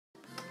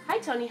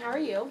Tony. How are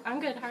you? I'm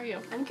good. How are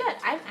you? I'm good.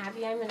 I'm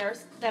Abby. I'm a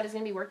nurse that is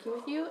going to be working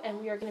with you, and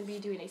we are going to be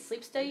doing a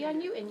sleep study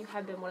on you, and you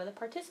have been one of the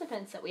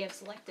participants that we have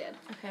selected.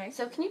 Okay.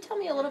 So can you tell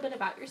me a little bit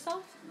about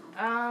yourself?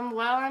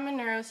 Well, I'm a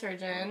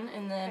neurosurgeon,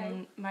 and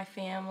then my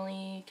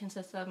family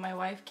consists of my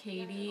wife,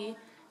 Katie,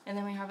 and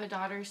then we have a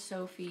daughter,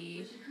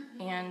 Sophie,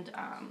 and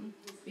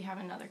we have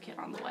another kid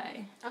on the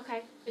way.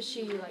 Okay. Is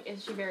she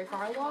very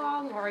far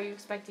along, or are you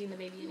expecting the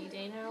baby any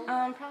day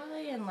now?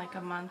 Probably in like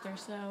a month or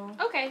so.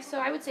 Okay, so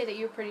I would say that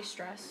you're pretty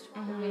stressed.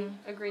 Mm-hmm. Would we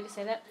agree to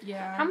say that?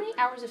 Yeah. How many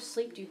hours of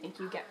sleep do you think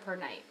you get per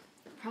night?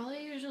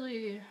 Probably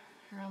usually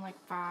around like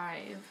 5,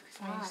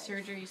 because my 5.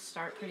 surgeries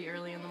start pretty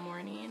early in the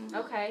morning.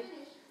 Okay.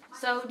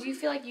 So do you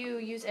feel like you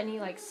use any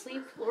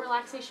sleep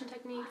relaxation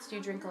techniques? Do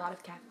you drink a lot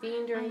of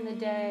caffeine during the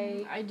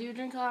day? I do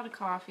drink a lot of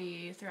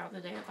coffee throughout the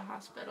day at the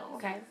hospital.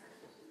 Okay.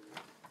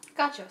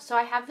 Gotcha. So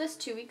I have this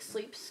 2-week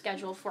sleep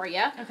schedule for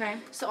you. Okay.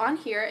 So on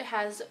here it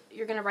has,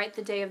 you're going to write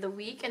the day of the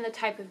week and the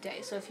type of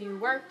day. So if you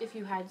worked, if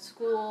you had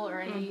school or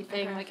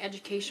anything like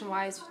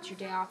education-wise, if it's your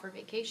day off or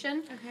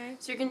vacation. Okay.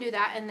 So you're going to do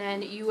that, and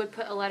then you would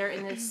put a letter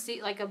in the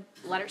C, like a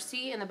letter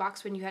C in the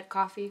box when you had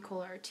coffee,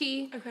 cola, or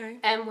tea. Okay.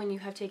 M when you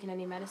have taken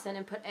any medicine,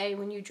 and put A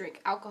when you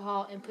drink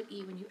alcohol, and put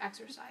E when you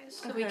exercise.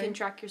 So we can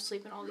track your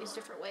sleep in all these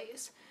different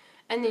ways.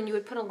 And then you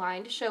would put a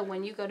line to show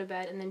when you go to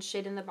bed, and then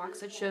shade in the box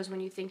that shows when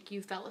you think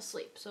you fell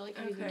asleep. So like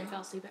if you think you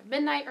fell asleep at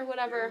midnight or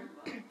whatever,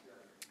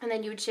 and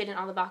then you would shade in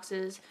all the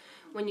boxes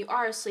when you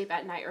are asleep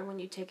at night or when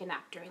you take a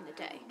nap during the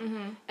day.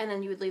 Mm-hmm. And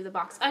then you would leave the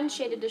box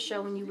unshaded to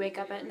show when you wake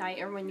up at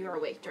night or when you're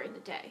awake during the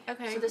day.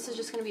 Okay. So this is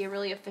just going to be a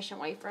really efficient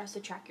way for us to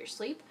track your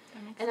sleep.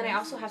 And then I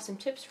also have some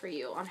tips for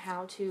you on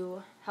how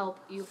to help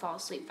you fall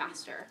asleep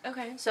faster.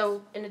 Okay.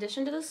 So in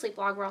addition to the sleep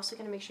log, we're also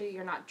going to make sure that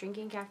you're not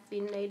drinking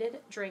caffeinated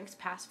drinks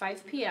past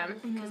 5 p.m.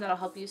 because that'll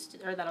help you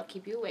that'll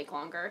keep you awake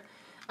longer.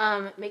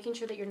 Making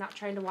sure that you're not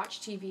trying to watch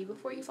TV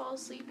before you fall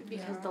asleep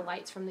because the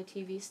lights from the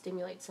TV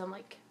stimulate some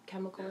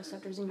chemical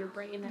receptors in your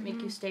brain that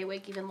make you stay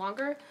awake even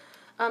longer.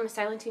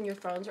 Silencing your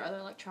phones or other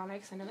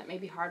electronics. I know that may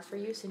be hard for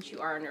you since you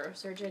are a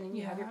neurosurgeon and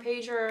you have your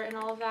pager and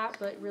all of that,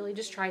 but really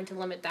just trying to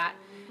limit that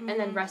and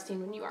then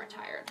resting when you are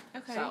tired.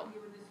 Okay. So,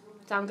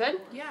 sound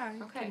good? Yeah,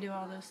 I Okay. can do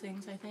all those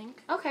things, I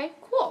think. Okay,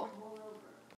 cool.